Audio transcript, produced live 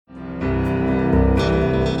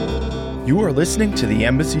You are listening to the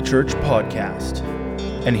Embassy Church podcast,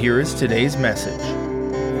 and here is today's message.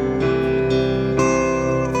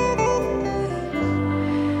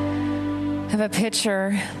 I have a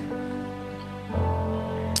picture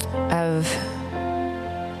of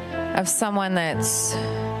someone that's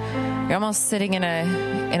you're almost sitting in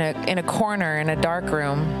a corner in a dark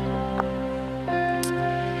room,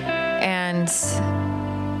 and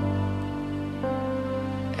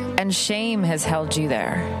shame has held you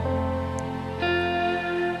there.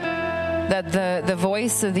 That the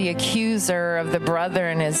voice of the accuser of the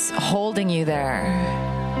brethren is holding you there.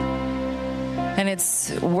 And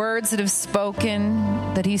it's words that have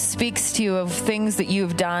spoken, that he speaks to you of things that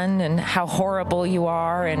you've done and how horrible you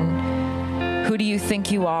are and who do you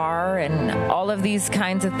think you are and all of these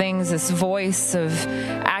kinds of things. This voice of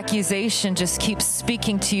accusation just keeps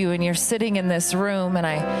speaking to you, and you're sitting in this room, and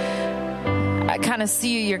I kind of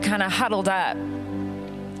see you, you're kind of huddled up.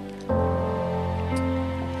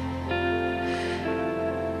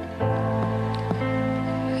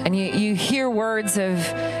 And you hear words of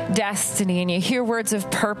destiny, and you hear words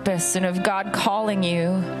of purpose and of God calling you,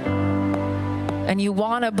 and you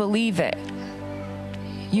want to believe it.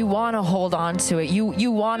 You want to hold on to it.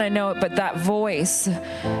 You want to know it, but that voice,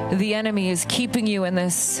 the enemy, is keeping you in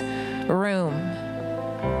this room.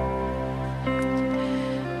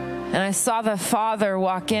 And I saw the Father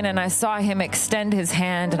walk in, and I saw him extend his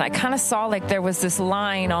hand, and I kind of saw like there was this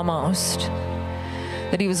line almost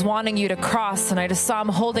that he was wanting you to cross, and I just saw him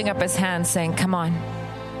holding up his hand saying, come on,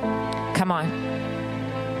 come on.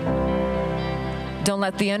 Don't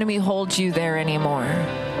let the enemy hold you there anymore.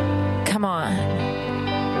 Come on.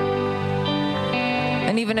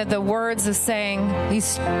 And even at the words of saying,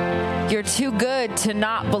 you're too good to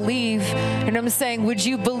not believe, and I'm saying, would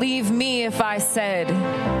you believe me if I said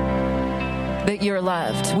that you're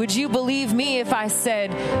loved? Would you believe me if I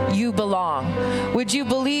said you belong? Would you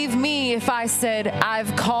believe me if I said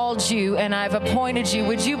I've called you and I've appointed you?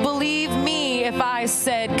 Would you believe me if I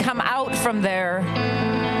said come out from there?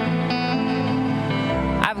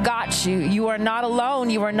 I've got you. You are not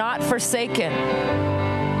alone. You are not forsaken.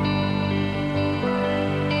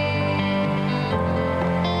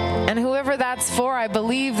 And whoever that's for, I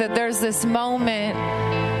believe that there's this moment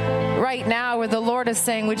right now where the Lord is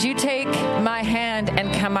saying, would you take my hand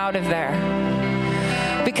and come out of there?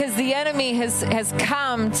 Because the enemy has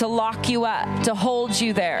come to lock you up, to hold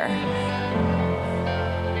you there.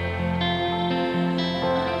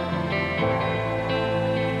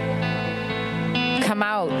 Come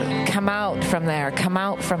out from there, come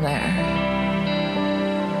out from there.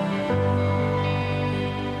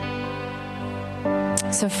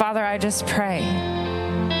 So Father, I just pray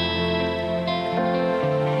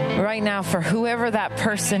right now for whoever that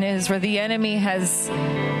person is where the enemy has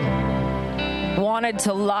wanted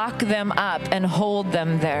to lock them up and hold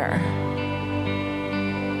them there.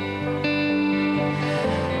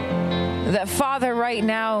 That Father, right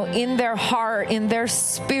now, in their heart, in their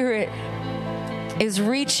spirit, is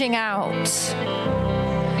reaching out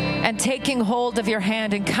and taking hold of your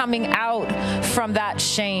hand and coming out from that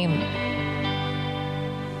shame.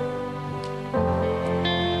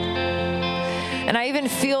 And I even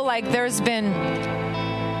feel like there's been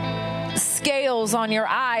scales on your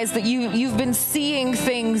eyes that you've been seeing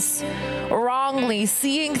things wrongly,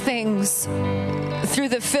 seeing things through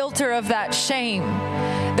the filter of that shame,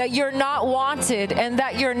 that you're not wanted and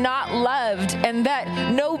that you're not loved and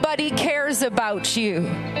that nobody cares about you.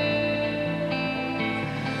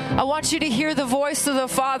 I want you to hear the voice of the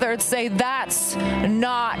Father and say, that's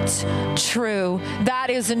not true. That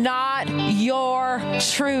is not your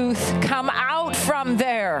truth. Come out from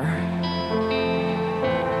there.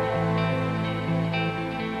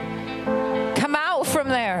 Come out from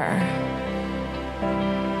there.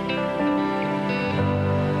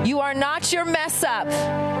 You are not your mess up.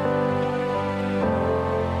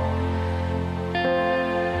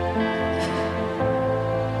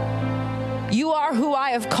 You are who I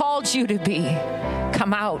have called you to be.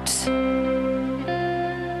 Come out.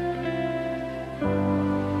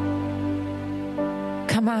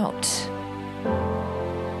 Come out.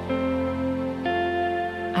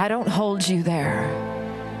 I don't hold you there.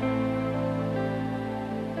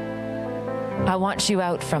 I want you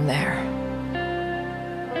out from there.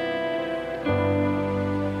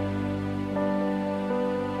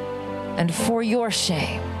 And for your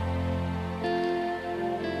shame,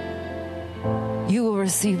 you will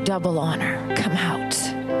receive double honor. Come out.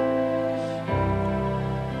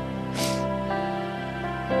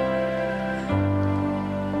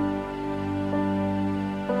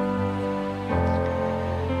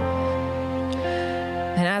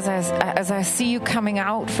 as I see you coming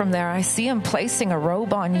out from there, I see him placing a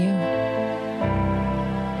robe on you.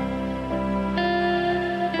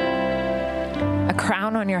 A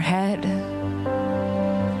crown on your head.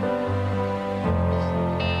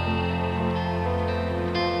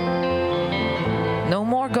 No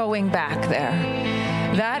more going back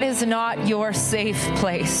there. That is not your safe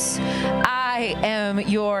place. I am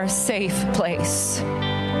your safe place.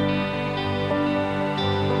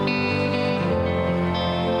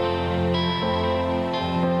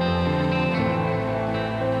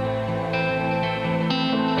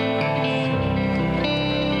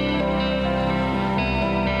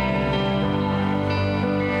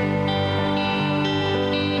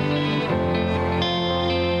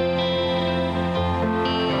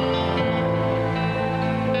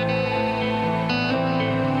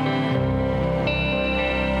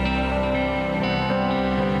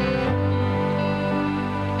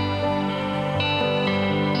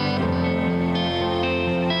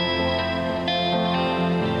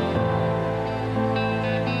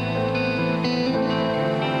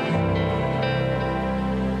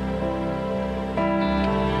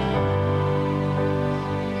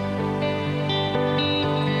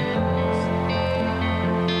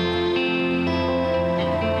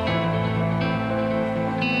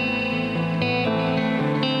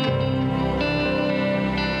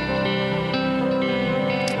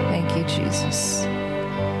 Jesus.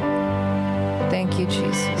 Thank you,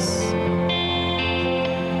 Jesus.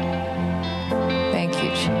 Thank you,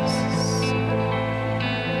 Jesus.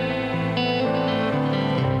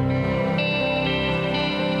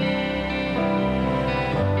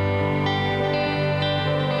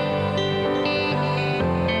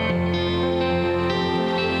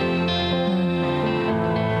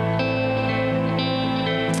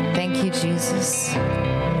 Thank you, Jesus.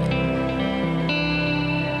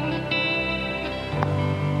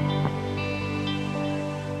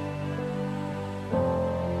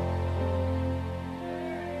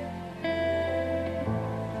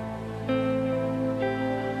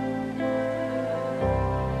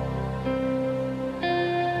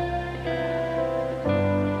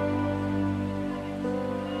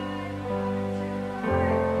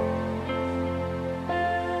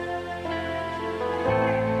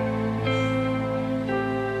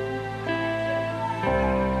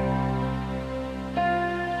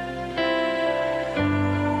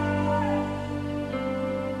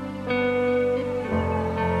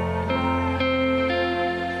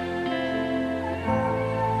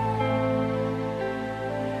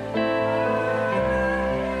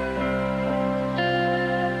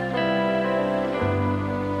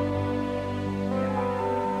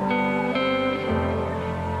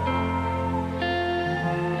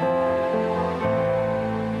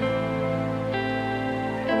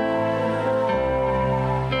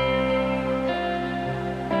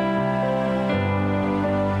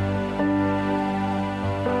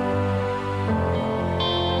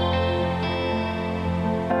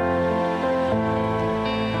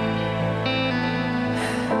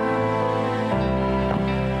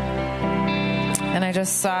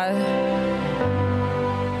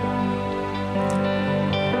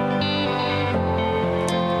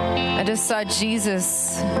 I just saw Jesus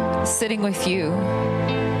sitting with you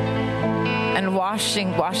and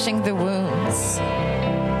washing the wounds.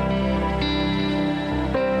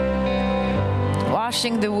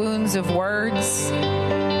 Washing the wounds of words,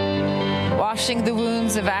 washing the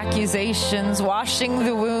wounds of accusations, washing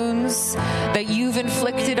the wounds that you've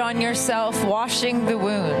inflicted on yourself, washing the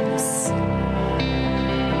wounds.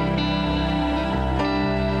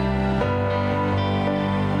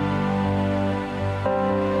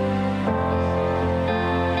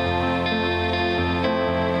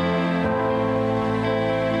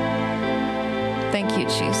 Thank you,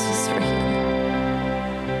 Jesus, for healing.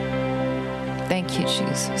 Thank you,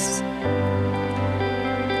 Jesus.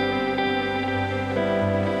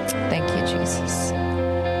 Thank you, Jesus.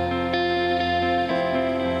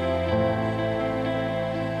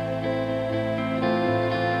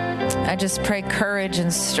 I just pray courage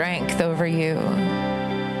and strength over you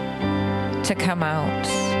to come out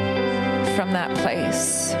from that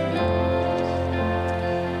place.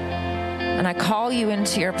 And I call you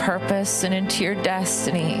into your purpose and into your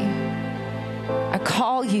destiny. I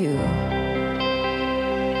call you.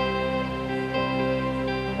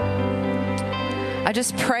 I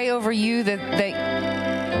just pray over you that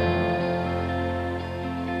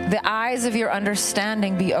the eyes of your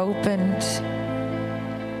understanding be opened.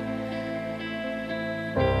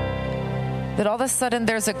 That all of a sudden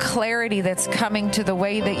there's a clarity that's coming to the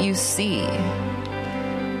way that you see.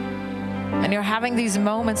 And you're having these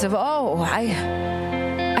moments of, I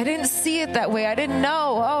I didn't see it that way. I didn't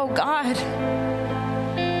know. Oh, God.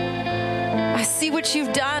 I see what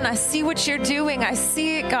you've done. I see what you're doing. I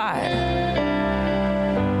see it, God.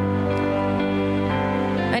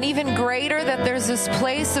 And even greater, that there's this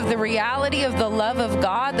place of the reality of the love of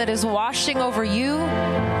God that is washing over you.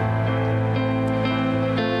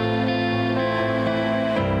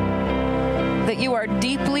 That you are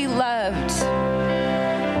deeply loved.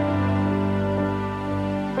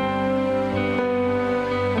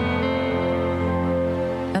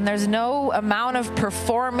 And there's no amount of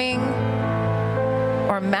performing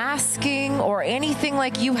or masking or anything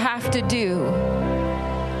like you have to do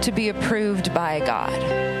to be approved by God,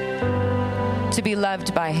 to be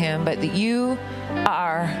loved by Him, but that you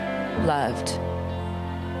are loved.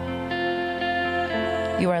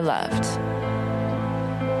 You are loved.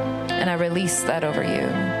 And I release that over you.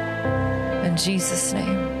 In Jesus'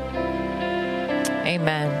 name.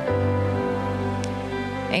 Amen.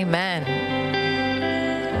 Amen.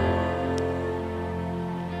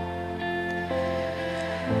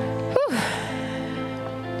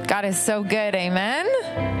 God is so good, amen?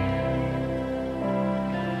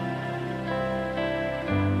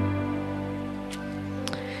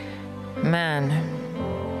 Man.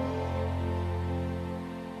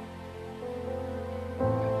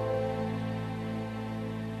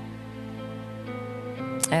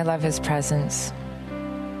 I love His presence.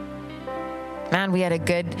 Man, we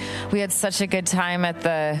had such a good time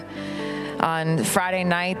on Friday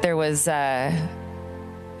night. There was a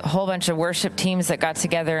whole bunch of worship teams that got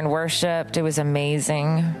together and worshiped. It was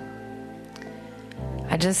amazing.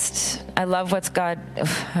 I love what's God,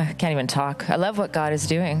 I can't even talk. I love what God is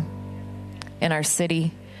doing in our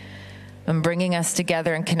city and bringing us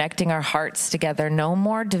together and connecting our hearts together. No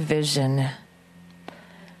more division.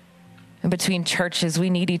 In between churches, we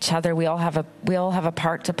need each other. We all have a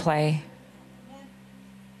part to play.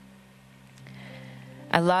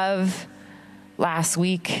 I love last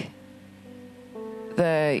week,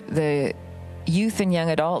 the youth and young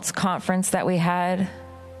adults conference that we had.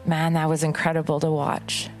 Man, that was incredible to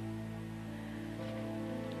watch.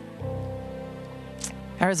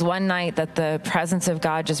 There was one night that the presence of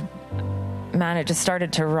God it just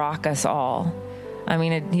started to rock us all. I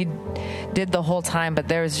mean, He did the whole time, but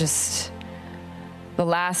there was just the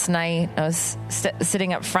last night. I was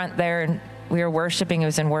sitting up front there, and we were worshiping. It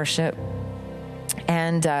was in worship,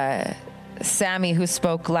 and Sammy, who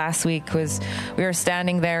spoke last week, we were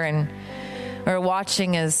standing there and we were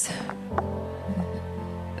watching as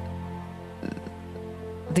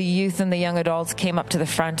the youth and the young adults came up to the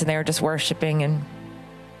front and they were just worshiping. And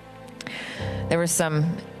there were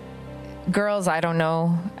some girls, I don't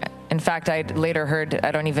know. In fact, I later heard, I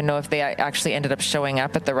don't even know if they actually ended up showing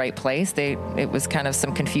up at the right place. It was kind of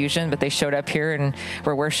some confusion, but they showed up here and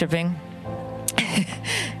were worshiping.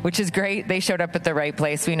 Which is great. They showed up at the right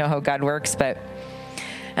place. We know how God works,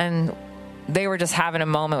 and they were just having a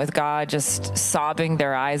moment with God, just sobbing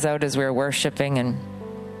their eyes out as we were worshiping. And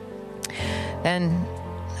then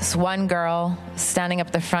this one girl standing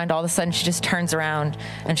up the front, all of a sudden she just turns around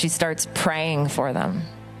and she starts praying for them.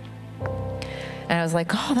 And I was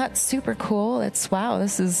like, oh, that's super cool. That's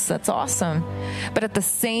awesome. But at the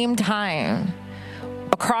same time,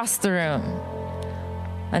 across the room,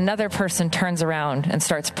 another person turns around and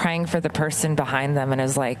starts praying for the person behind them and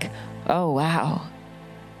is like, oh, wow.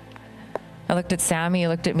 I looked at Sammy, I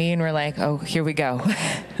looked at me, and we're like, oh, here we go.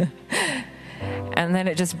 And then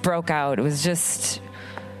it just broke out. It was just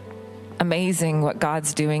amazing what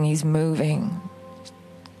God's doing. He's moving.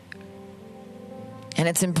 And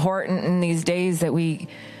it's important in these days that we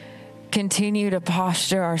continue to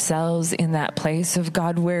posture ourselves in that place of,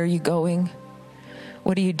 God, where are you going?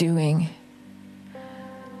 What are you doing?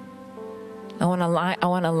 I want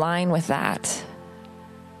to align with that.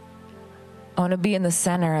 I want to be in the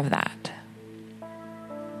center of that.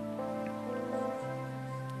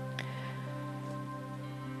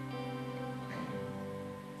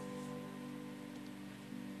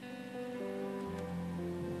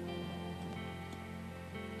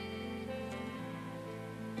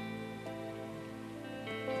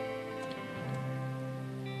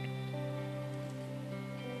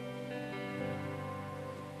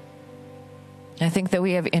 I think that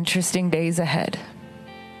we have interesting days ahead.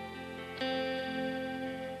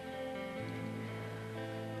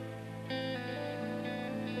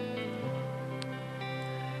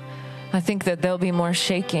 I think that there'll be more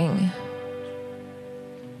shaking.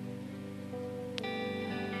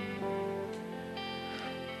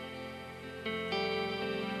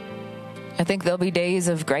 I think there'll be days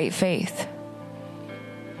of great faith.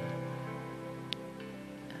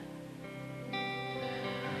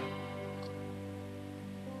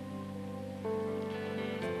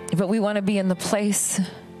 But we want to be in the place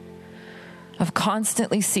of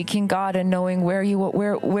constantly seeking God and knowing where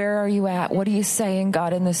are you at? What are you saying,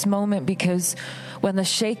 God, in this moment? Because when the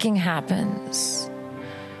shaking happens,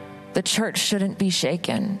 the church shouldn't be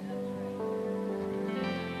shaken.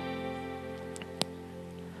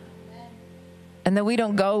 And that we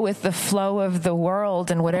don't go with the flow of the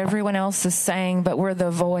world and what everyone else is saying, but we're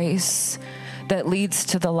the voice that leads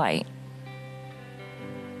to the light.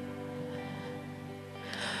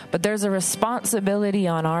 But there's a responsibility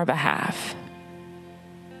on our behalf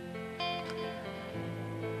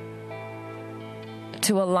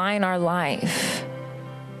to align our life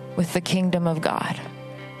with the kingdom of God.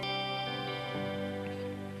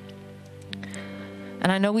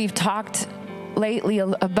 And I know we've talked lately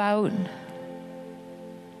about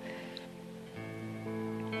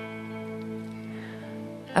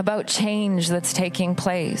change that's taking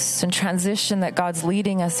place and transition that God's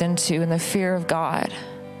leading us into in the fear of God.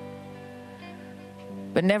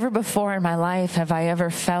 But never before in my life have I ever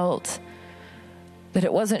felt that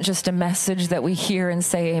it wasn't just a message that we hear and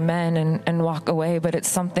say amen and walk away, but it's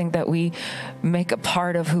something that we make a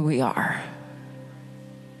part of who we are.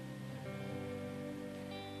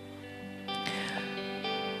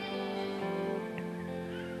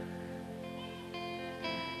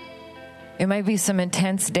 It might be some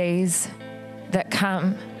intense days that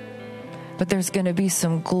come, but there's going to be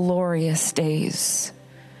some glorious days.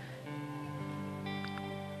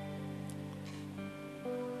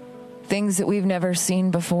 Things that we've never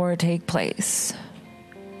seen before take place.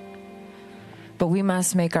 But we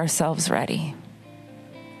must make ourselves ready.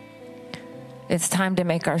 It's time to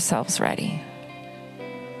make ourselves ready.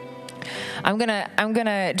 I'm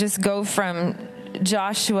gonna just go from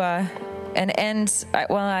Joshua and end,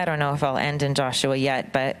 well, I don't know if I'll end in Joshua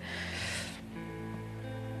yet, but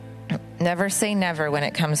never say never when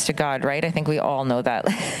it comes to God, right? I think we all know that.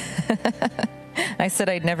 I said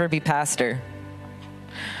I'd never be pastor.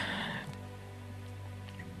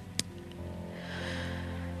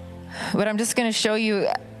 But I'm just going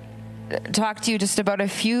to talk to you just about a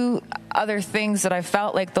few other things that I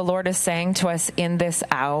felt like the Lord is saying to us in this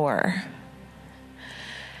hour.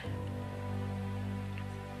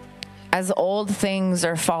 As old things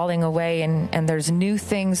are falling away and there's new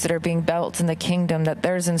things that are being built in the kingdom, that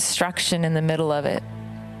there's instruction in the middle of it.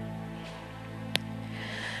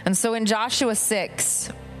 And so in Joshua 6,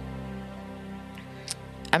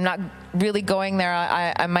 I'm not really going there.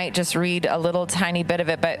 I might just read a little tiny bit of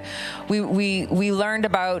it, but we learned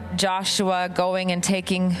about Joshua going and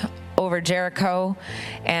taking over Jericho,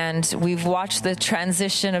 and we've watched the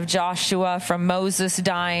transition of Joshua from Moses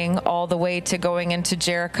dying all the way to going into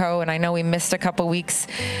Jericho. And I know we missed a couple weeks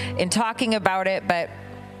in talking about it, but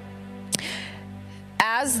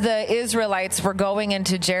as the Israelites were going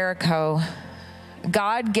into Jericho,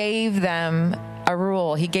 God gave them a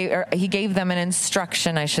rule. He gave them an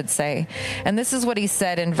instruction, I should say. And this is what he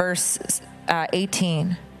said in verse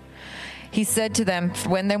 18. He said to them,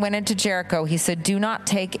 when they went into Jericho, he said, "Do not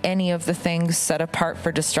take any of the things set apart for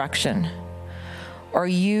destruction, or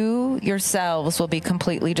you yourselves will be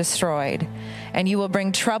completely destroyed, and you will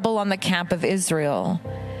bring trouble on the camp of Israel.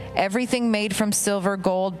 Everything made from silver,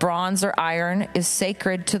 gold, bronze, or iron is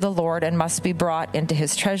sacred to the Lord and must be brought into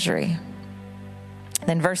his treasury."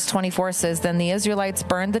 Then verse 24 says, "Then the Israelites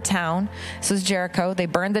burned the town." This is Jericho. They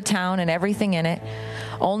burned the town and everything in it.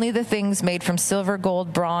 Only the things made from silver,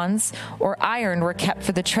 gold, bronze, or iron were kept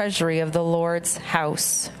for the treasury of the Lord's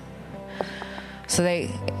house. So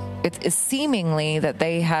it's seemingly that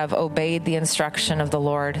they have obeyed the instruction of the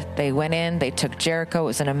Lord. They went in, they took Jericho. It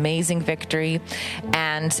was an amazing victory.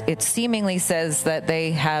 And it seemingly says that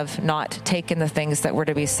they have not taken the things that were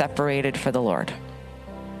to be separated for the Lord.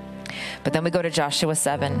 But then we go to Joshua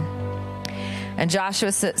 7. And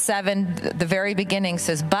Joshua 7, the very beginning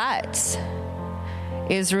says, "But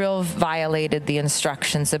Israel violated the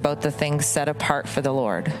instructions about the things set apart for the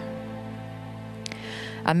Lord.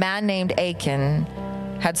 A man named Achan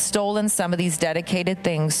had stolen some of these dedicated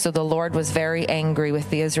things, so the Lord was very angry with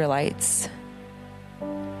the Israelites."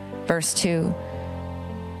 Verse 2,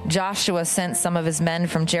 "Joshua sent some of his men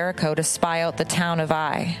from Jericho to spy out the town of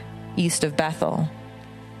Ai, east of Bethel,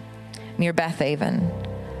 near Bethaven.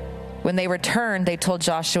 When they returned, they told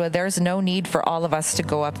Joshua, 'There's no need for all of us to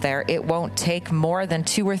go up there. It won't take more than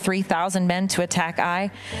 2,000 or 3,000 men to attack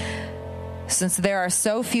Ai. Since there are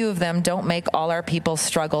so few of them, don't make all our people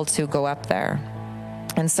struggle to go up there.'"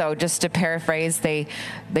 And so just to paraphrase, they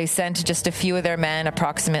sent just a few of their men,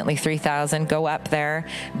 approximately 3,000, go up there,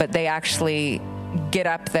 but they actually get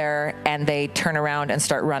up there and they turn around and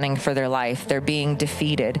start running for their life. They're being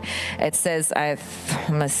defeated. It says, I'm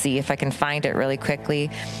going to see if I can find it really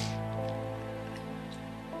quickly.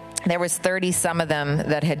 there was 30 some of them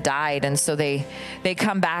that had died. And so they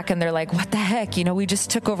come back and they're like, what the heck? We just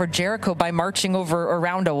took over Jericho by marching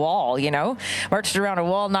around a wall, marched around a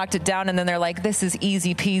wall, knocked it down. And then they're like, this is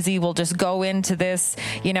easy peasy. We'll just go into this,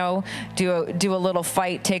 do a little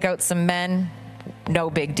fight, take out some men. No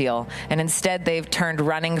big deal. And instead they've turned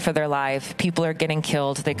running for their life. People are getting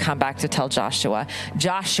killed. They come back to tell Joshua.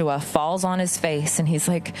 Joshua falls on his face and he's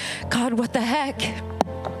like, God, what the heck?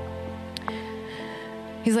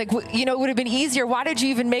 He's like, it would have been easier. Why did you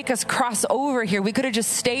even make us cross over here? We could have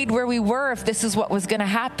just stayed where we were if this is what was going to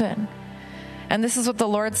happen. And this is what the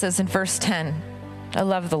Lord says in verse 10. I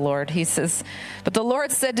love the Lord. He says, but the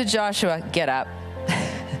Lord said to Joshua, get up.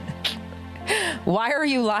 Why are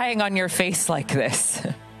you lying on your face like this?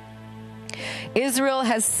 Israel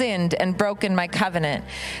has sinned and broken my covenant.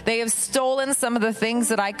 They have stolen some of the things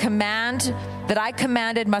that I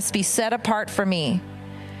commanded must be set apart for me.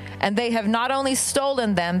 And they have not only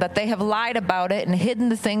stolen them, but they have lied about it and hidden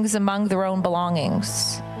the things among their own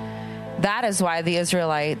belongings. That is why the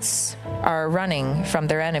Israelites are running from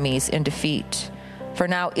their enemies in defeat. For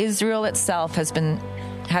now Israel itself has been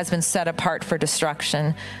set apart for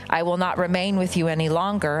destruction. I will not remain with you any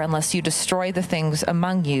longer unless you destroy the things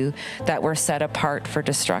among you that were set apart for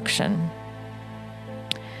destruction.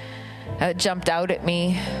 It jumped out at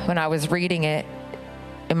me when I was reading it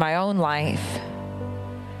in my own life.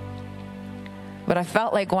 But I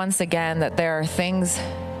felt like once again that there are things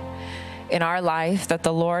in our life that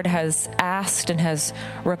the Lord has asked and has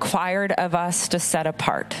required of us to set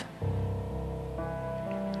apart.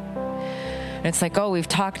 And it's like, we've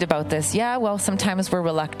talked about this. Yeah, well, sometimes we're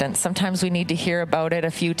reluctant. Sometimes we need to hear about it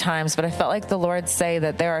a few times. But I felt like the Lord say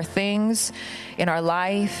that there are things in our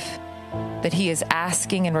life that He is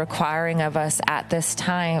asking and requiring of us at this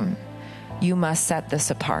time. You must set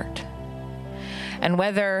this apart. And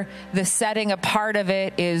whether the setting apart of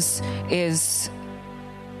it is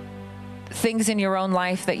things in your own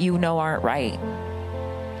life that aren't right.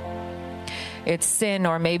 It's sin,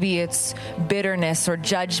 or maybe it's bitterness or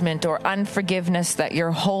judgment or unforgiveness that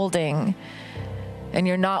you're holding and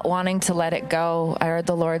you're not wanting to let it go. I heard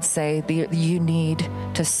the Lord say you need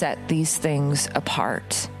to set these things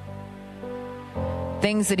apart.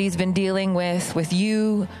 Things that He's been dealing with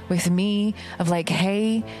you, with me, of like,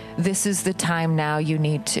 hey, this is the time now you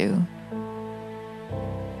need to.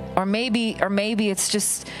 Or maybe it's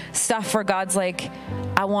just stuff where God's like,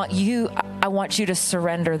 I want you to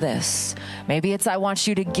surrender this. Maybe it's, I want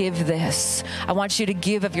you to give this. I want you to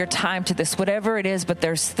give of your time to this, whatever it is, but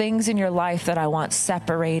there's things in your life that I want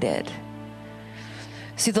separated.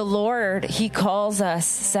 See, the Lord, He calls us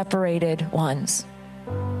separated ones.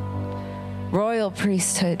 Royal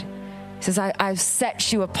priesthood. He says, I've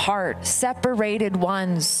set you apart, separated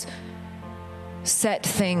ones. Set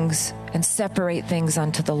things and separate things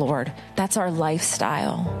unto the Lord. That's our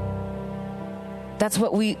lifestyle. That's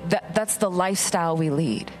the lifestyle we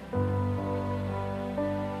lead.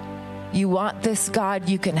 You want this, God,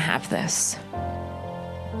 you can have this.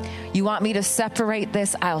 You want me to separate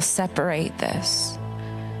this, I'll separate this.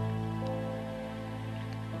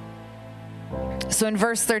 So in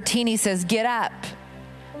verse 13, He says, get up,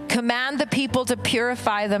 command the people to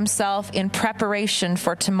purify themselves in preparation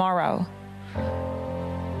for tomorrow.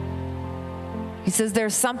 He says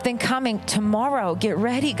there's something coming tomorrow. Get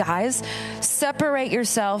ready, guys. Separate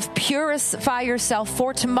yourself, purify yourself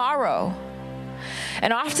for tomorrow.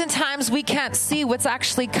 And oftentimes we can't see what's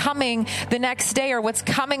actually coming the next day or what's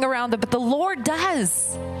coming around, but the Lord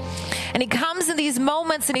does. And He comes in these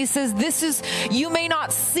moments and He says, you may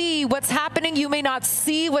not see what's happening. You may not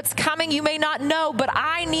see what's coming. You may not know, but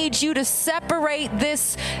I need you to separate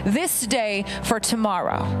this day for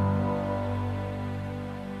tomorrow.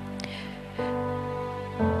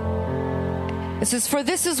 It says, for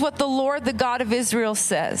this is what the Lord, the God of Israel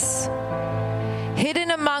says. Hidden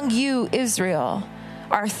among you, Israel,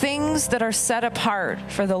 are things that are set apart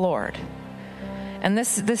for the Lord. And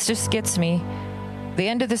this just gets me. The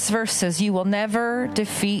end of this verse says, you will never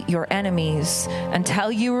defeat your enemies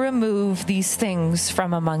until you remove these things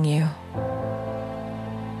from among you.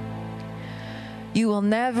 You will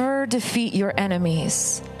never defeat your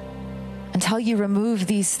enemies until you remove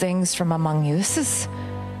these things from among you.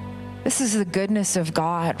 This is the goodness of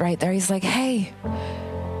God right there. He's like, hey,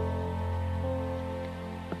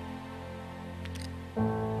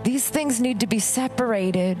 these things need to be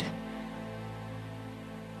separated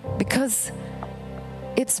because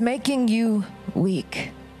it's making you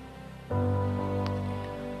weak.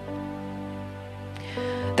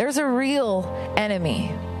 There's a real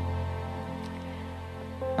enemy.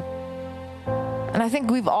 And And I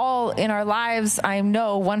think we've all in our lives, I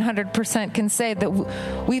know 100% can say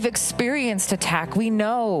that we've experienced attack. We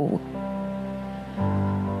know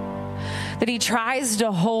that he tries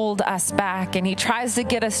to hold us back and he tries to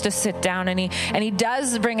get us to sit down, and he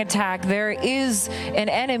does bring attack. There is an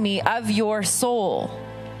enemy of your soul.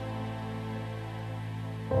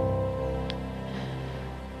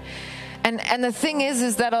 And the thing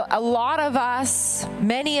is that a lot of us,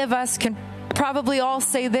 many of us can probably all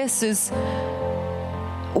say this, is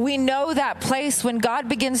we know that place when God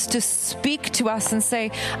begins to speak to us and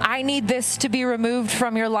say, I need this to be removed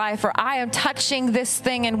from your life, or I am touching this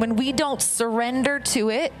thing. And when we don't surrender to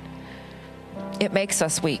it, it makes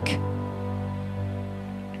us weak.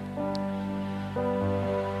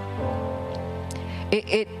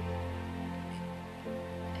 It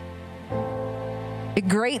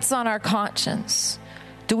grates on our conscience.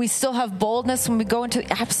 Do we still have boldness when we go into?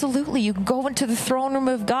 Absolutely, you can go into the throne room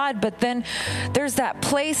of God, but then there's that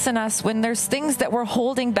place in us when there's things that we're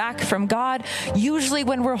holding back from God. Usually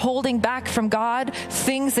when we're holding back from God,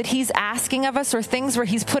 things that he's asking of us or things where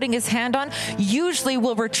he's putting his hand on, usually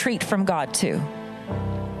we'll retreat from God too.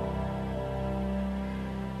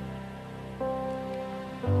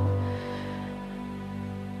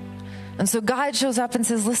 And so God shows up and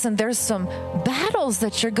says, listen, there's some battles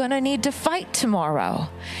that you're going to need to fight tomorrow.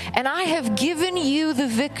 And I have given you the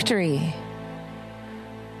victory.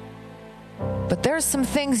 But there's some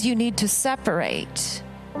things you need to separate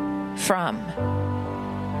from.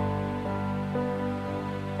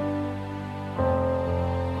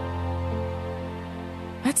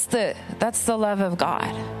 That's the love of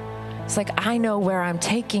God. It's like, I know where I'm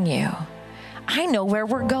taking you. I know where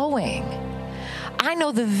we're going. I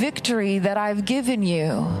know the victory that I've given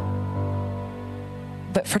you.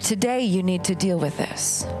 But for today, you need to deal with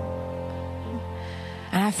this.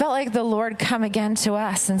 And I felt like the Lord come again to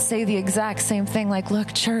us and say the exact same thing. Like,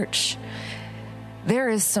 look, church, there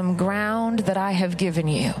is some ground that I have given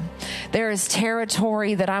you. There is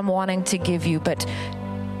territory that I'm wanting to give you. But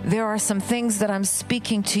there are some things that I'm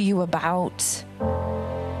speaking to you about.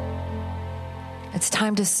 It's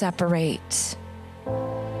time to separate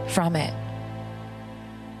from it.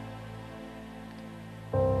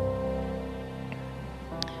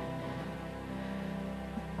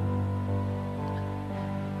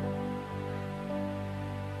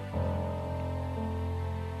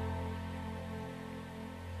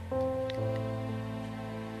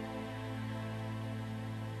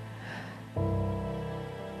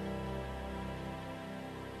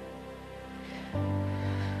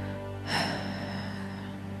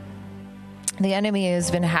 The enemy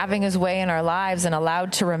has been having his way in our lives and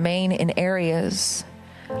allowed to remain in areas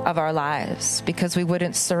of our lives because we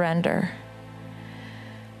wouldn't surrender.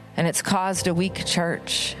 And it's caused a weak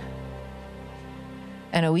church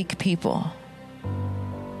and a weak people.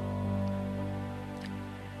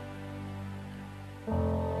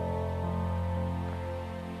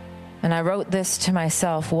 And I wrote this to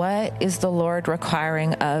myself: what is the Lord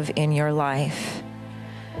requiring of in your life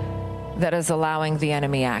that is allowing the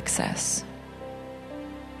enemy access?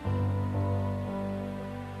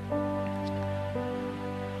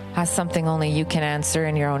 That's something only you can answer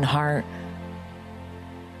in your own heart.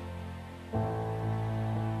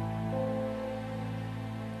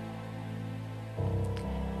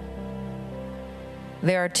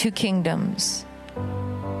 There are two kingdoms.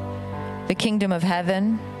 The kingdom of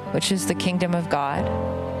heaven, which is the kingdom of God,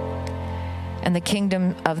 and the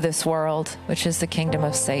kingdom of this world, which is the kingdom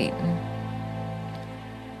of Satan.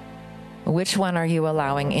 Which one are you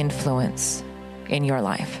allowing influence in your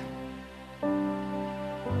life?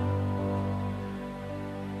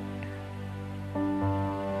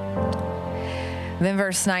 Then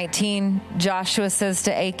verse 19, Joshua says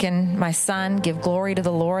to Achan, my son, give glory to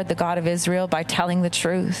the Lord, the God of Israel, by telling the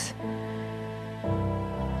truth.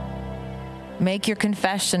 Make your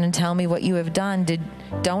confession and tell me what you have done.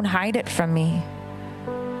 Don't hide it from me.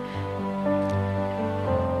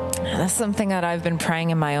 That's something that I've been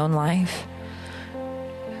praying in my own life.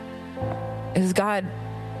 Is God,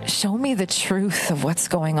 show me the truth of what's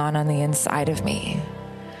going on the inside of me.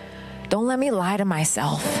 Don't let me lie to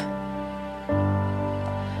myself.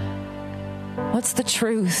 What's the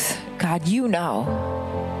truth? God, you know.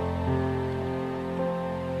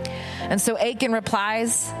 And so Achan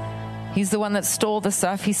replies, he's the one that stole the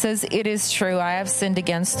stuff. He says, it is true. I have sinned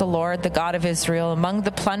against the Lord, the God of Israel. Among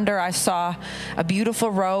the plunder, I saw a beautiful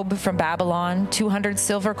robe from Babylon, 200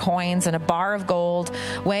 silver coins, and a bar of gold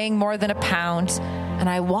weighing more than a pound. And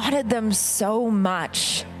I wanted them so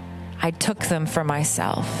much, I took them for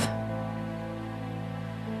myself.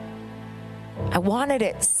 I wanted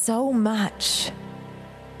it so much.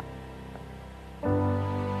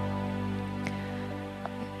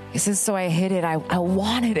 He says, so I hid it. I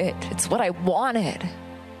wanted it. It's what I wanted.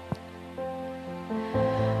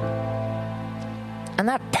 And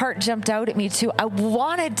that part jumped out at me too. I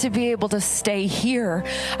wanted to be able to stay here.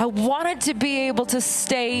 I wanted to be able to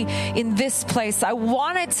stay in this place. I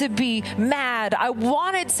wanted to be mad. I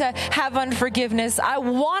wanted to have unforgiveness. I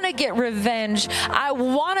want to get revenge. I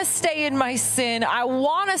want to stay in my sin. I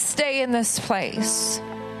want to stay in this place.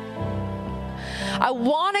 I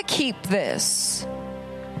want to keep this.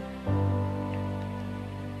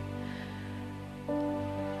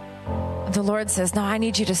 The Lord says, no, I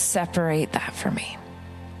need you to separate that for me.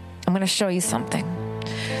 I'm going to show you something.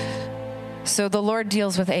 So the Lord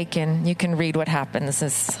deals with Achan. You can read what happens.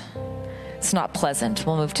 It's not pleasant.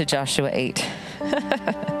 We'll move to Joshua 8.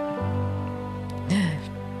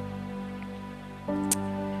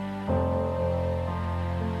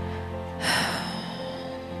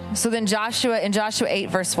 So then in Joshua 8,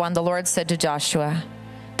 verse 1, the Lord said to Joshua,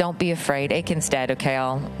 don't be afraid. Achan's dead. Okay,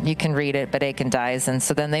 you can read it, but Achan dies. And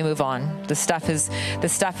so then they move on. The stuff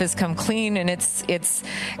has come clean, and it's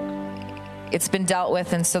been dealt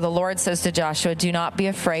with. And so the Lord says to Joshua, do not be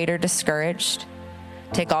afraid or discouraged.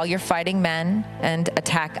 Take all your fighting men and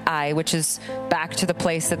attack Ai, which is back to the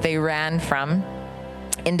place that they ran from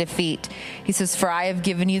in defeat. He says, for I have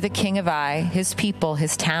given you the king of Ai, his people,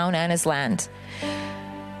 his town, and his land.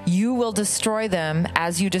 You will destroy them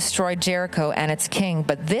as you destroyed Jericho and its king.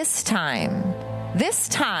 But this time,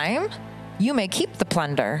 you may keep the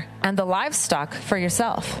plunder and the livestock for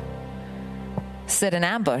yourself. Sit in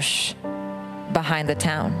ambush behind the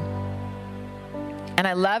town. And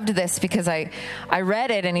I loved this because I read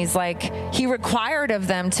it, and he's like, he required of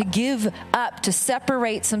them to give up, to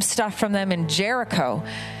separate some stuff from them in Jericho.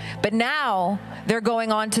 But now they're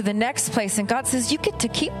going on to the next place, and God says, you get to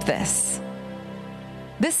keep this.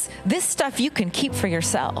 This stuff you can keep for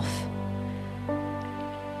yourself.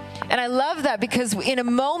 And I love that because in a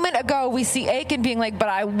moment ago, we see Achan being like, but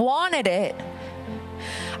I wanted it.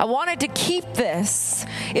 I wanted to keep this.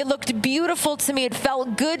 It looked beautiful to me. It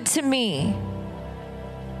felt good to me.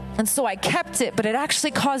 And so I kept it, but it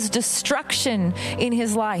actually caused destruction in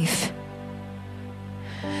his life.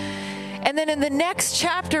 And then in the next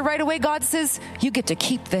chapter, right away, God says, you get to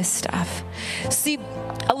keep this stuff. See,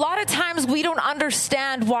 a lot of times we don't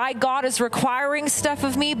understand why God is requiring stuff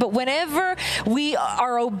of me, but whenever we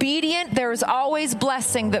are obedient, there's always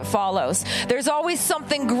blessing that follows. There's always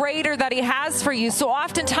something greater that he has for you. So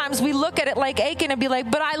oftentimes we look at it like Achan and be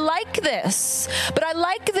like, but I like this. But I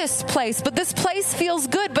like this place. But this place feels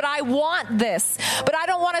good. But I want this. But I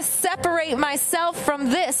don't want to separate myself from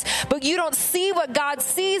this. But you don't see what God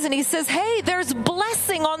sees. And he says, hey, there's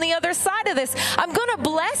blessing on the other side of this. I'm going to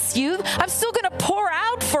bless you. I'm still going to pour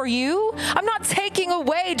out for you. I'm not taking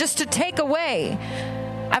away just to take away.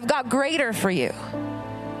 I've got greater for you.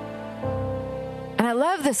 And I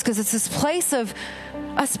love this because it's this place of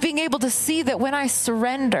us being able to see that when I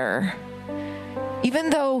surrender, even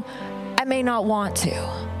though I may not want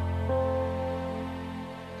to,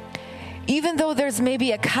 even though there's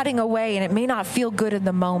maybe a cutting away and it may not feel good in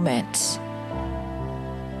the moment,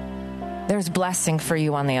 there's blessing for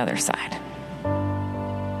you on the other side.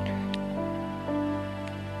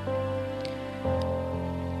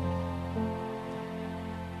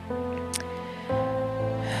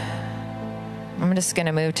 I'm just going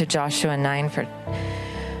to move to Joshua 9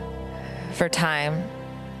 for time.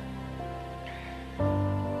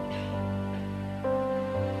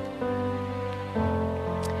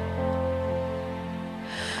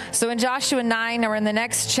 So in Joshua 9, or in the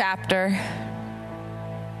next chapter,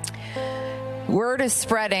 word is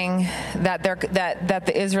spreading that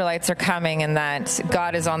the Israelites are coming and that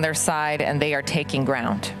God is on their side and they are taking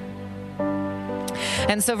ground.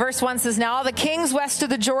 And so verse 1 says, now all the kings west of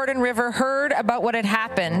the Jordan River heard about what had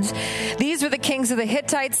happened. These were the kings of the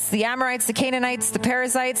Hittites, the Amorites, the Canaanites, the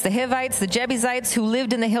Perizzites, the Hivites, the Jebusites, who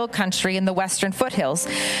lived in the hill country in the western foothills,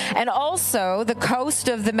 and also the coast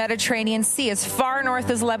of the Mediterranean Sea, as far north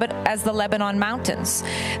as the Lebanon mountains.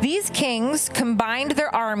 These kings combined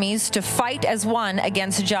their armies to fight as one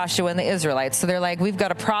against Joshua and the Israelites. So they're like, we've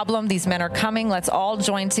got a problem. These men are coming. Let's all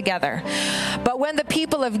join together. But when the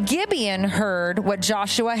people of Gibeon heard what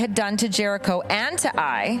Joshua had done to Jericho and to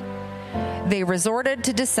Ai, they resorted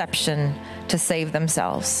to deception to save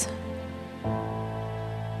themselves.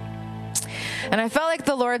 And I felt like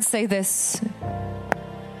the Lord say this: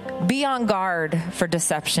 be on guard for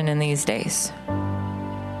deception in these days.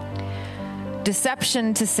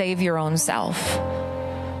 Deception to save your own self,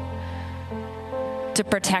 to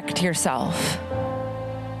protect yourself.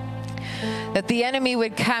 That the enemy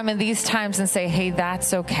would come in these times and say, hey,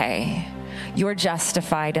 that's okay. You're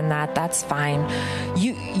justified in that. That's fine.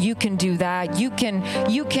 You can do that. You can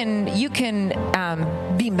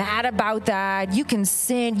be mad about that. You can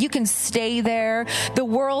sin. You can stay there. The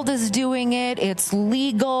world is doing it. It's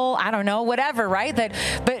legal. I don't know, whatever, right?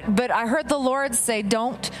 But I heard the Lord say,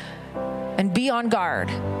 don't, and be on guard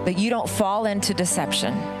that you don't fall into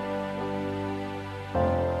deception.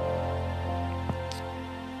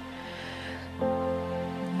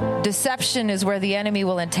 Deception is where the enemy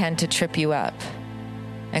will intend to trip you up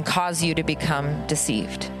and cause you to become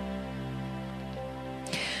deceived.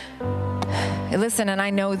 Listen, and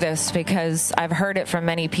I know this because I've heard it from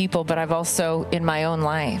many people, but I've also in my own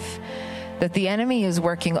life, that the enemy is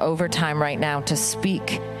working overtime right now to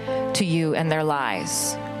speak to you and their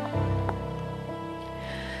lies.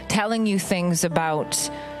 Telling you things about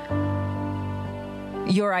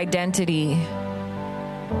your identity.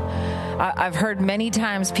 I've heard many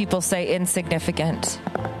times people say insignificant.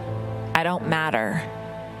 I don't matter.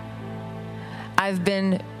 I've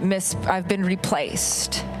been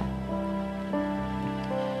replaced.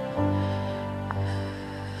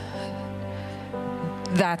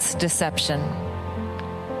 That's deception.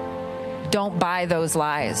 Don't buy those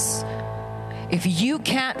lies. If you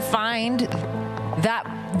can't find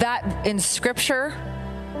that in Scripture,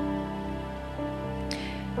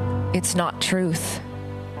 it's not truth.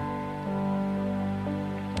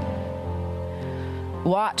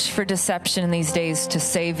 Watch for deception in these days to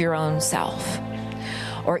save your own self.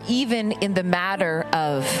 Or even in the matter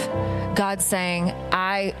of God saying,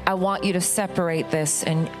 I want you to separate this,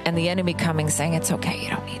 and the enemy coming saying, it's okay, you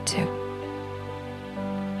don't need to.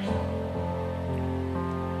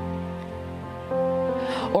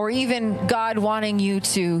 Or even God wanting you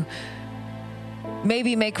to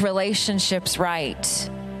maybe make relationships right,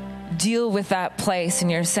 deal with that place, and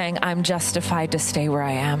you're saying, I'm justified to stay where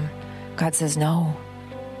I am. God says, no,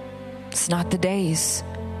 it's not the days.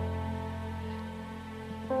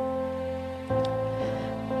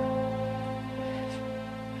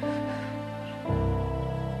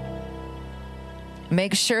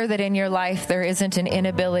 Make sure that in your life there isn't an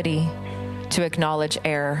inability to acknowledge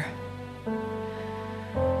error,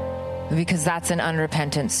 because that's an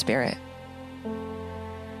unrepentant spirit.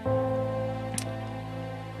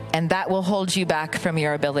 And that will hold you back from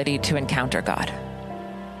your ability to encounter God.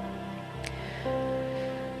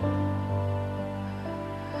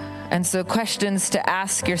 And so questions to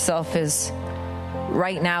ask yourself is,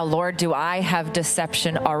 right now, Lord, do I have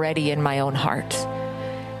deception already in my own heart?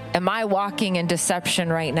 Am I walking in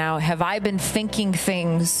deception right now? Have I been thinking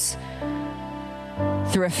things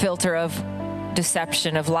through a filter of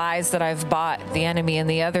deception, of lies that I've bought the enemy? And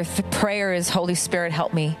the other prayer is, Holy Spirit,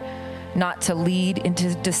 help me not to lead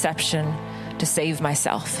into deception to save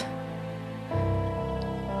myself.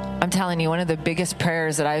 I'm telling you, one of the biggest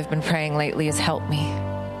prayers that I've been praying lately is help me.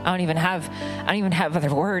 I don't even have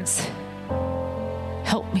other words.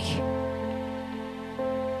 Help me.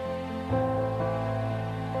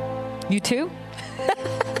 You too?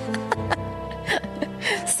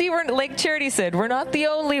 See, we're like Charity said, we're not the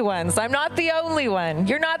only ones. I'm not the only one.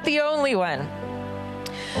 You're not the only one.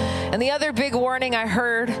 And the other big warning I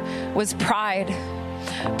heard was pride.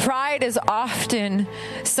 Pride is often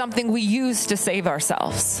something we use to save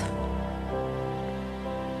ourselves.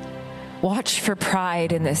 Watch for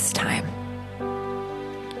pride in this time.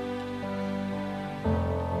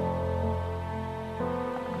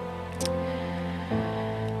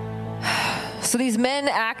 So these men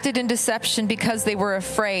acted in deception because they were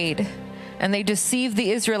afraid, and they deceived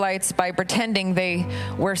the Israelites by pretending they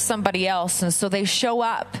were somebody else. And so they show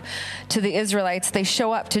up to the Israelites, they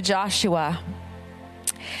show up to Joshua,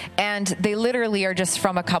 and they literally are just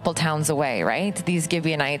from a couple towns away, right? These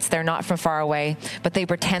Gibeonites, they're not from far away, but they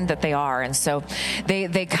pretend that they are. And so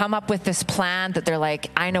they come up with this plan that they're like,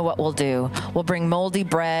 I know what we'll do. We'll bring moldy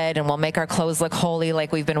bread and we'll make our clothes look holy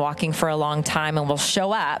like we've been walking for a long time, and we'll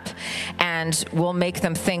show up and we'll make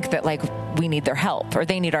them think that like we need their help or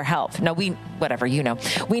they need our help. No, we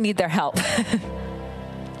need their help.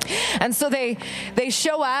 And so they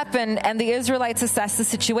show up and the Israelites assess the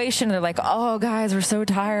situation. They're like, oh, guys, we're so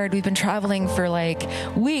tired. We've been traveling for like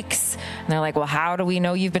weeks. And they're like, well, how do we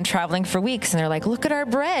know you've been traveling for weeks? And they're like, look at our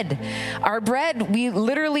bread. Our bread, we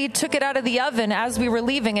literally took it out of the oven as we were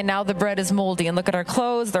leaving, and now the bread is moldy. And look at our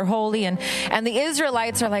clothes, they're holy. And the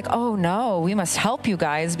Israelites are like, oh, no, we must help you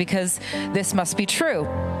guys because this must be true.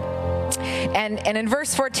 And in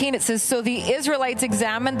verse 14, it says, so the Israelites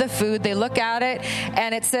examined the food, they look at it,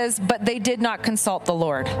 and it says, but they did not consult the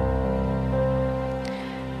Lord.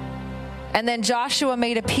 And then Joshua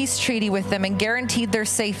made a peace treaty with them and guaranteed their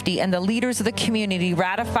safety, and the leaders of the community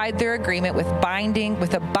ratified their agreement with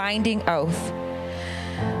a binding oath.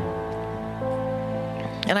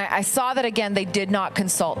 And I saw that again, they did not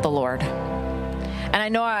consult the Lord. And I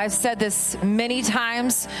know I've said this many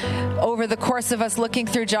times over the course of us looking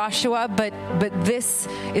through Joshua, but this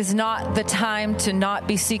is not the time to not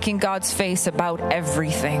be seeking God's face about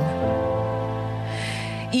everything.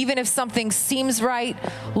 Even if something seems right,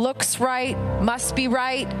 looks right, must be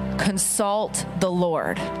right, consult the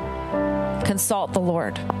Lord. Consult the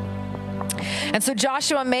Lord. And so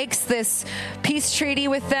Joshua makes this peace treaty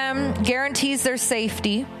with them, guarantees their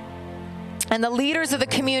safety, and the leaders of the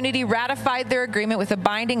community ratified their agreement with a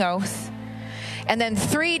binding oath. And then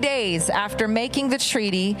 3 days after making the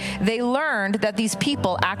treaty, they learned that these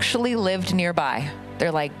people actually lived nearby.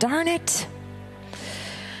 They're like, darn it.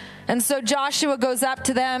 And so Joshua goes up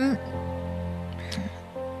to them.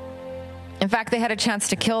 In fact, they had a chance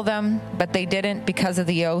to kill them, but they didn't because of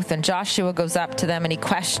the oath. And Joshua goes up to them and he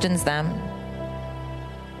questions them.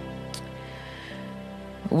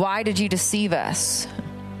 Why did you deceive us?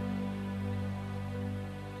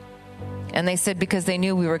 And they said, because they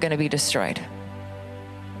knew we were going to be destroyed.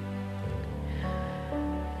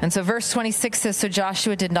 And so verse 26 says, so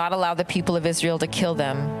Joshua did not allow the people of Israel to kill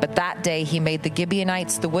them, but that day he made the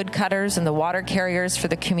Gibeonites the woodcutters and the water carriers for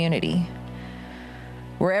the community,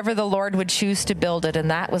 wherever the Lord would choose to build it. And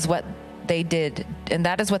that was what they did. And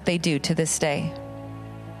that is what they do to this day.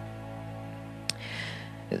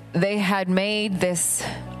 They had made this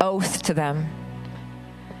oath to them.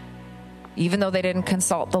 Even though they didn't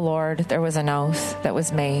consult the Lord, there was an oath that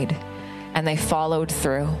was made, and they followed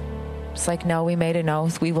through. It's like, no, we made an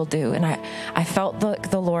oath, we will do. And I felt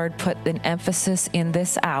the Lord put an emphasis in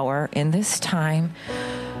this hour, in this time,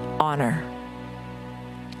 honor.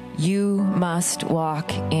 You must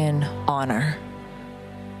walk in honor.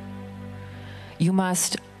 You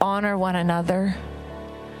must honor one another.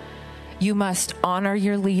 You must honor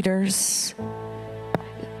your leaders.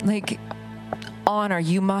 Like, honor,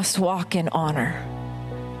 you must walk in honor.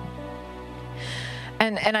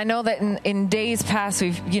 And I know that in days past,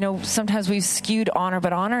 sometimes we've skewed honor,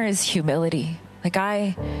 but honor is humility. Like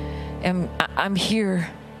I'm here.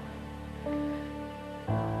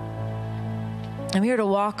 I'm here to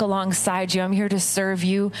walk alongside you. I'm here to serve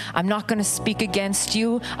you. I'm not going to speak against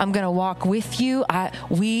you. I'm going to walk with you.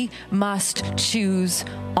 We must choose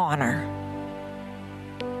honor.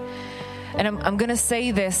 And I'm going to say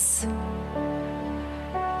this,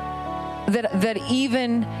 that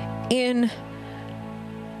even in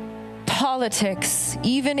politics,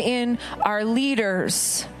 even in our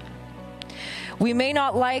leaders, we may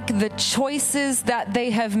not like the choices that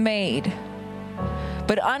they have made,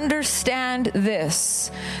 but understand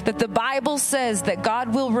this, that the Bible says that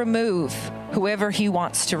God will remove whoever he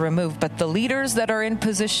wants to remove, but the leaders that are in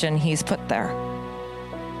position, he's put there.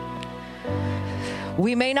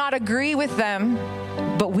 We may not agree with them,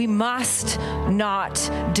 but we must not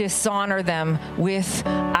dishonor them with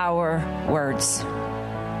our words.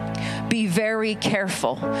 Be very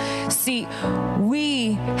careful. See,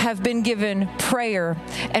 we have been given prayer,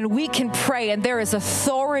 and we can pray, and there is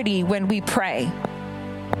authority when we pray.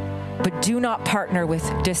 But do not partner with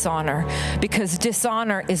dishonor, because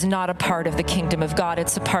dishonor is not a part of the kingdom of God.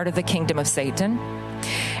 It's a part of the kingdom of Satan.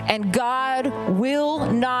 And God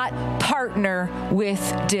will not partner with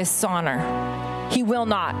dishonor. He will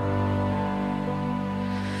not.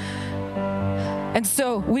 And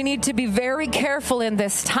so we need to be very careful in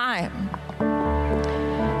this time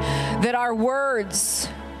that our words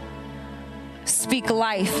speak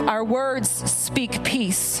life. Our words speak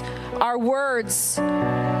peace. Our words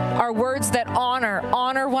are words that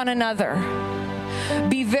honor one another.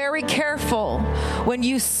 Be very careful when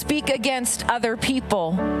you speak against other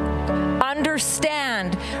people.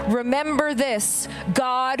 Understand, remember this,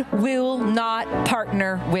 God will not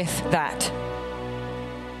partner with that.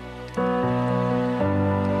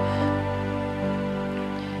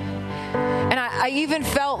 And I even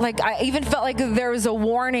felt like there was a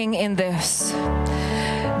warning in this,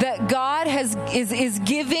 that God is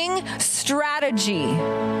giving strategy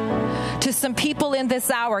to some people in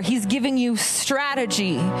this hour. He's giving you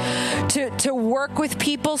strategy to work with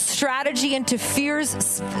people, strategy into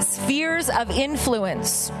spheres of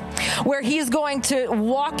influence, where he's going to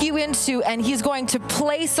walk you into, and he's going to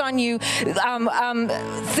place on you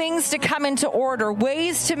things to come into order,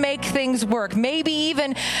 ways to make things work. Maybe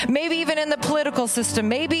even in the political system,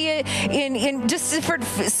 maybe in just different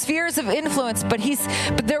spheres of influence. But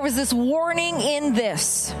there was this warning in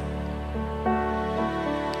this,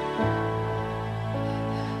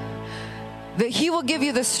 that he will give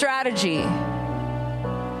you the strategy.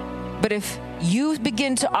 But if you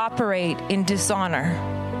begin to operate in dishonor,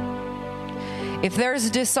 if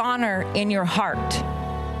there's dishonor in your heart,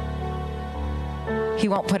 he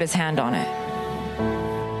won't put his hand on it.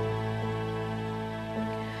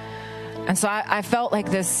 And so I felt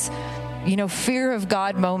like this, fear of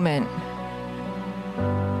God moment.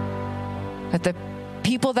 That the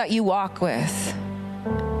people that you walk with,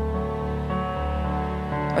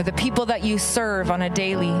 or the people that you serve on a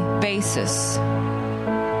daily basis,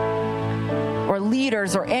 or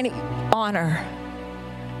leaders, or any honor,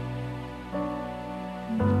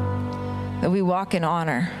 that we walk in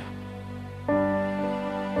honor.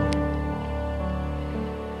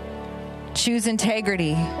 Choose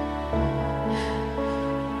integrity.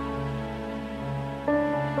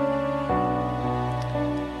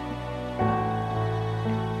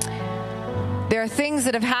 There are things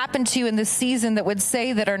that have happened to you in this season that would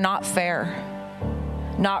say that are not fair,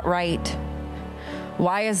 not right.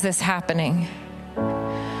 Why is this happening?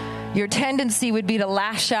 Your tendency would be to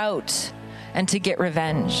lash out and to get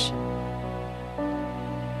revenge.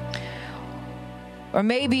 Or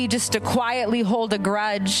maybe just to quietly hold a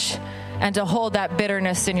grudge and to hold that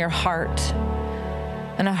bitterness in your heart.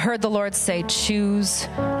 And I heard the Lord say, choose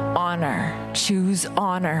honor, choose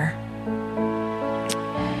honor.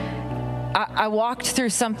 I walked through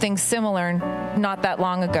something similar not that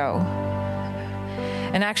long ago.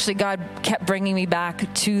 And actually God kept bringing me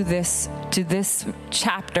back to this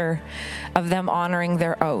chapter of them honoring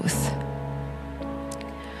their oath.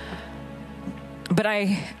 But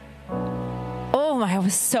I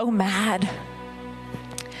was so mad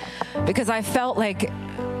because I felt like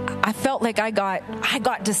I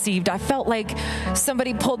got deceived. I felt like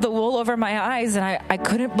somebody pulled the wool over my eyes, and I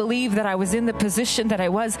couldn't believe that I was in the position that I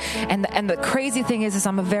was. And the crazy thing is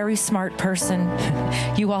I'm a very smart person.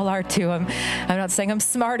 You all are too. I'm not saying I'm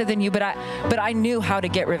smarter than you, but I knew how to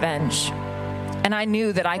get revenge. And I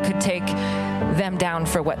knew that I could take them down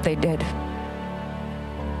for what they did.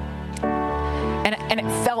 And it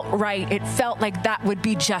felt right. It felt like that would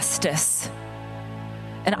be justice.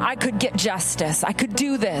 And I could get justice. I could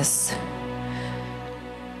do this.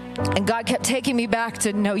 And God kept taking me back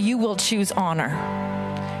to, no, you will choose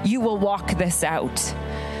honor. You will walk this out.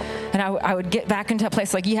 And I would get back into a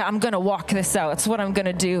place like, yeah, I'm going to walk this out. It's what I'm going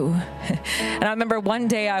to do. And I remember one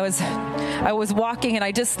day I was walking, and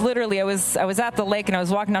I was at the lake, and I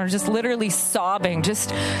was walking, and I was just literally sobbing,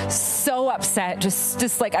 just so upset,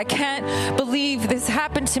 just like, I can't believe this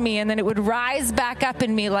happened to me. And then it would rise back up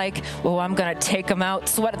in me like, well, I'm going to take them out.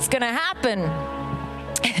 So what's going to happen?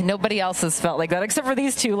 Nobody else has felt like that except for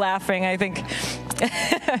these two laughing, I think.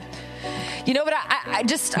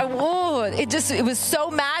 But it was so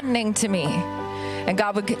maddening to me. And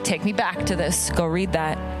God would take me back to this. Go read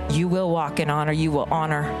that. You will walk in honor. You will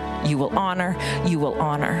honor. You will honor. You will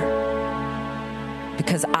honor.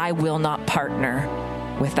 Because I will not partner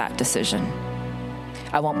with that decision.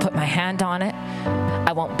 I won't put my hand on it.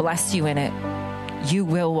 I won't bless you in it. You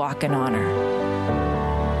will walk in honor.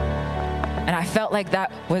 And I felt like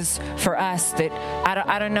that was for us, that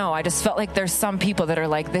I don't know. I just felt like there's some people that are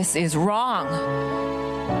like, this is wrong.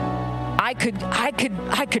 I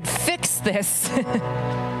could fix this.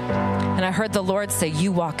 And I heard the Lord say,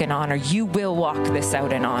 you walk in honor. You will walk this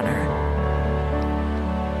out in honor.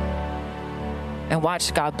 And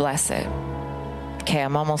watch God bless it. Okay,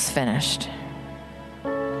 I'm almost finished.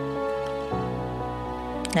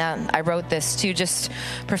 Now, I wrote this too, just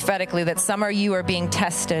prophetically, that some of you are being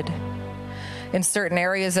tested in certain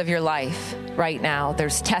areas of your life right now.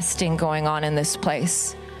 There's testing going on in this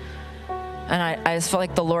place. And I just feel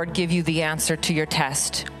like the Lord give you the answer to your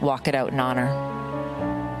test. Walk it out in honor.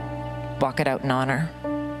 Walk it out in honor.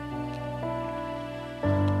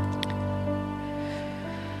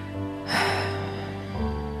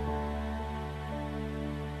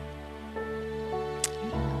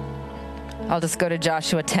 I'll just go to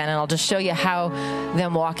Joshua 10, and I'll just show you how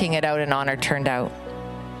them walking it out in honor turned out.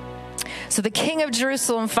 So the king of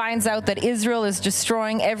Jerusalem finds out that Israel is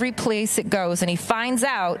destroying every place it goes, and he finds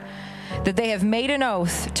out that they have made an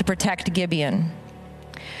oath to protect Gibeon.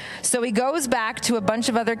 So he goes back to a bunch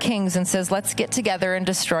of other kings and says, let's get together and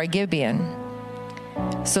destroy Gibeon.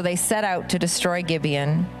 So they set out to destroy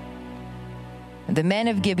Gibeon. The men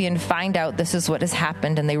of Gibeon find out this is what has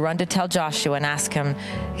happened, and they run to tell Joshua and ask him,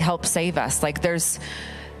 help save us. Like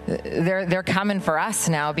they're coming for us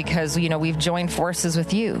now because, we've joined forces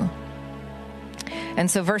with you. And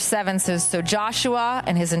so verse 7 says, so Joshua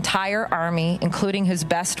and his entire army, including his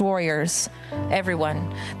best warriors,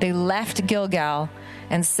 everyone, they left Gilgal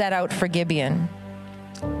and set out for Gibeon.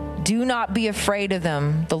 Do not be afraid of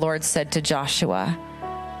them, the Lord said to Joshua,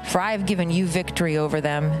 for I have given you victory over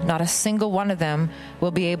them. Not a single one of them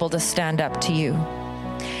will be able to stand up to you.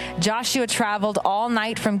 Joshua traveled all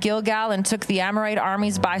night from Gilgal and took the Amorite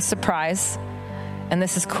armies by surprise. And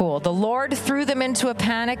this is cool. The Lord threw them into a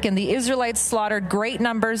panic, and the Israelites slaughtered great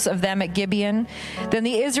numbers of them at Gibeon. Then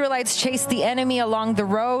the Israelites chased the enemy along the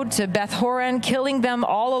road to Beth Horon, killing them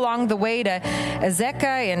all along the way to Azekah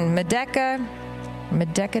and Medekah,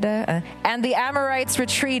 and the Amorites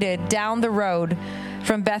retreated down the road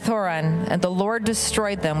from Beth Horon, and the Lord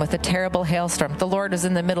destroyed them with a terrible hailstorm. The Lord was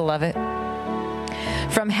in the middle of it.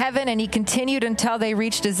 From heaven, and he continued until they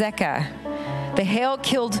reached Azekah. The hail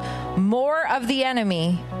killed more of the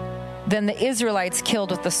enemy than the Israelites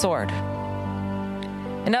killed with the sword.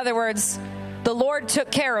 In other words, the Lord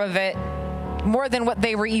took care of it more than what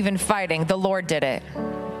they were even fighting. The Lord did it.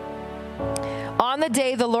 On the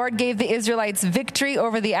day the Lord gave the Israelites victory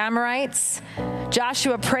over the Amorites,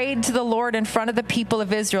 Joshua prayed to the Lord in front of the people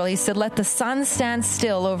of Israel. He said, let the sun stand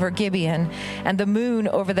still over Gibeon and the moon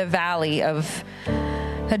over the valley of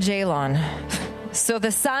Ajalon. So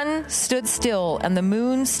the sun stood still and the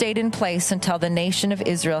moon stayed in place until the nation of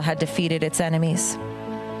Israel had defeated its enemies.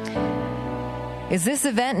 Is this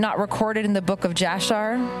event not recorded in the book of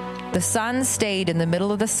Jashar? The sun stayed in the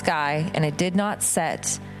middle of the sky and it did not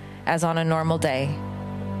set as on a normal day.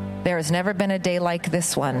 There has never been a day like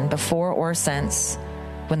this one before or since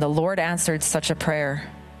when the Lord answered such a prayer.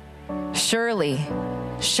 Surely,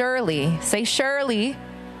 say surely.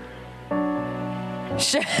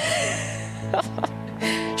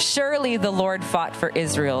 Surely the Lord fought for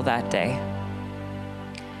Israel that day.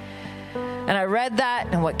 And I read that,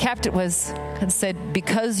 and what kept it was, and said,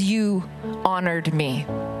 because you honored me,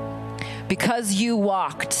 because you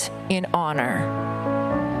walked in honor,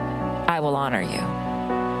 I will honor you.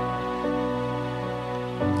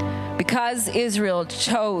 Because Israel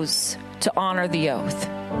chose to honor the oath,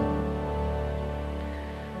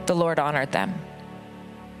 the Lord honored them.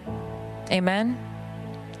 Amen.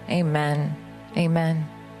 Amen. Amen.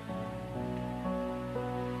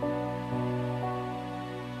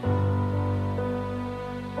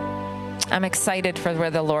 I'm excited for where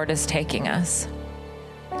the Lord is taking us.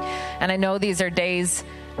 And I know these are days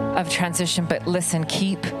of transition, but listen,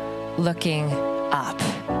 keep looking up.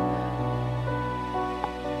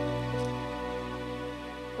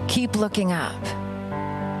 Keep looking up.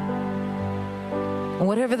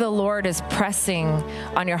 Whatever the Lord is pressing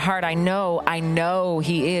on your heart, I know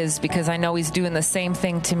He is, because I know He's doing the same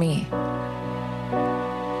thing to me.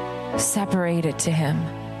 Separate it to Him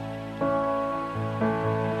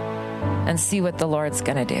and see what the Lord's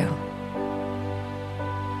going to do.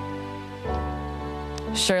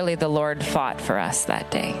 Surely the Lord fought for us that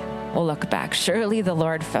day. We'll look back. Surely the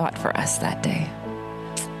Lord fought for us that day.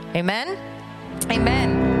 Amen?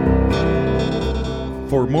 Amen.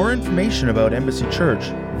 For more information about Embassy Church,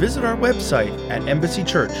 visit our website at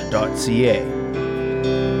embassychurch.ca.